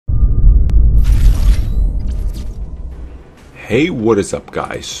Hey, what is up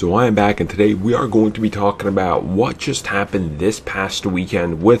guys? So I am back and today we are going to be talking about what just happened this past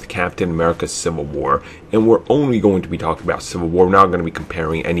weekend with Captain America Civil War, and we're only going to be talking about Civil War. We're not going to be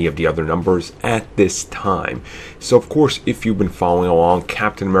comparing any of the other numbers at this time. So of course, if you've been following along,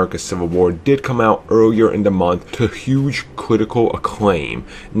 Captain America Civil War did come out earlier in the month to huge critical acclaim.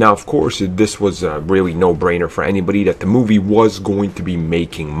 Now of course, this was a really no-brainer for anybody that the movie was going to be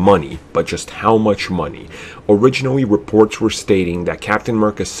making money, but just how much money? Originally, reports were stating that Captain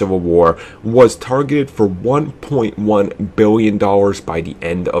America Civil War was targeted for $1.1 billion by the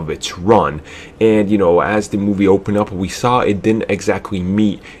end of its run. And, you know, as the movie opened up, we saw it didn't exactly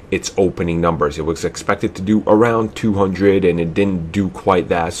meet its opening numbers. It was expected to do around 200 and it didn't do quite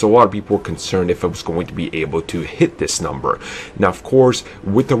that. So a lot of people were concerned if it was going to be able to hit this number. Now, of course,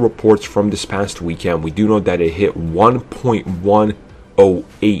 with the reports from this past weekend, we do know that it hit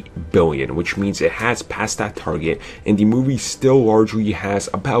 1.108 billion, which means it has passed that target, and the movie still largely has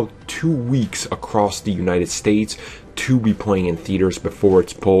about 2 weeks across the United States to be playing in theaters before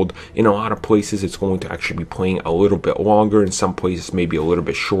it's pulled. In a lot of places it's going to actually be playing a little bit longer, in some places maybe a little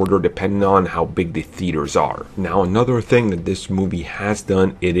bit shorter, depending on how big the theaters are. Now, another thing that this movie has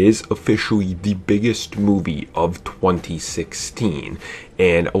done, it is officially the biggest movie of 2016,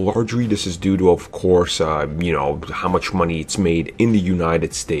 and largely this is due to, of course, you know, how much money it's made in the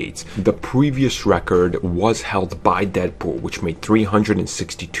United States. The previous record was held by Deadpool, which made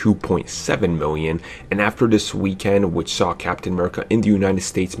 $362.7 million, and after this weekend, which saw Captain America in the United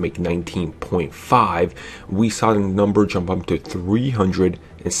States make 19.5, we saw the number jump up to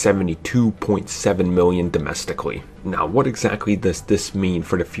 $372.7 million domestically. Now, what exactly does this mean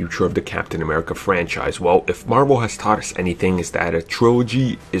for the future of the Captain America franchise? Well, if Marvel has taught us anything, is that a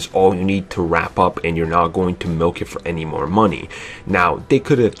trilogy is all you need to wrap up and you're not going to milk it for any more money. Now, they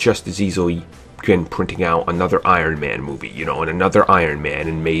could have just as easily been printing out another Iron Man movie, you know, and another Iron Man,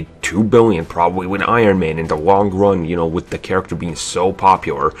 and made $2 billion probably with Iron Man in the long run, you know, with the character being so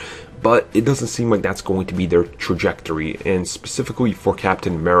popular. But it doesn't seem like that's going to be their trajectory, and specifically for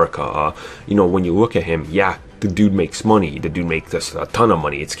Captain America, you know, when you look at him, yeah, the dude makes money, the dude makes us a ton of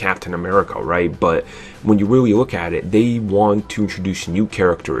money, it's Captain America, right? But when you really look at it, they want to introduce new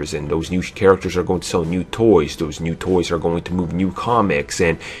characters, and those new characters are going to sell new toys, those new toys are going to move new comics,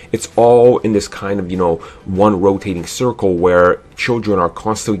 and it's all in this kind of, you know, one rotating circle where children are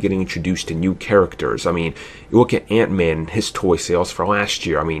constantly getting introduced to new characters. I mean, you look at Ant-Man and his toy sales for last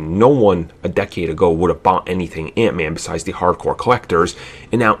year. I mean, no one a decade ago would have bought anything Ant-Man besides the hardcore collectors,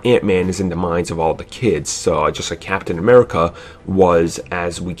 and now Ant-Man is in the minds of all the kids. So just like Captain America was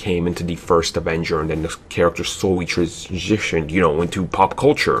as we came into the first Avenger, and then the character slowly transitioned, you know, into pop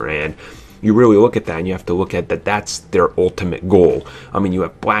culture. And you really look at that and you have to look at that that's their ultimate goal. I mean, you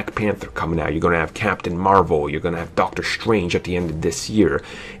have Black Panther coming out, you're going to have Captain Marvel, you're going to have Doctor Strange at the end of this year,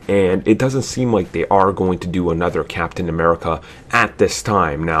 and it doesn't seem like they are going to do another Captain America at this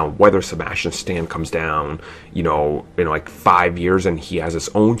time. Now, whether Sebastian Stan comes down, you know, in like 5 years and he has his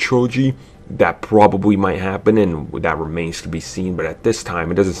own trilogy, that probably might happen, and that remains to be seen. But at this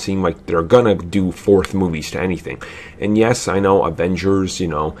time, it doesn't seem like they're gonna do fourth movies to anything. And yes, I know Avengers, you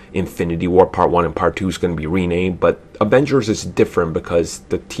know, Infinity War Part 1 and Part 2 is gonna be renamed, but Avengers is different because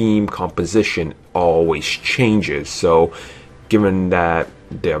the team composition always changes. So given that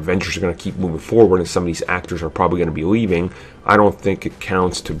the Avengers are going to keep moving forward and some of these actors are probably going to be leaving, I don't think it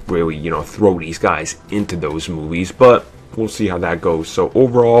counts to really, you know, throw these guys into those movies. But we'll see how that goes. So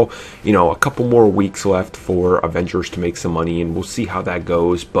overall, you know, a couple more weeks left for Avengers to make some money, and we'll see how that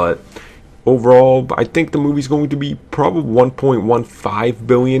goes. But overall, I think the movie's going to be probably 1.15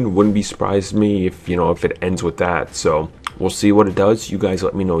 billion. Wouldn't be surprised me if, you know, if it ends with that. So we'll see what it does. You guys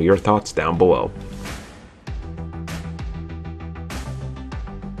let me know your thoughts down below.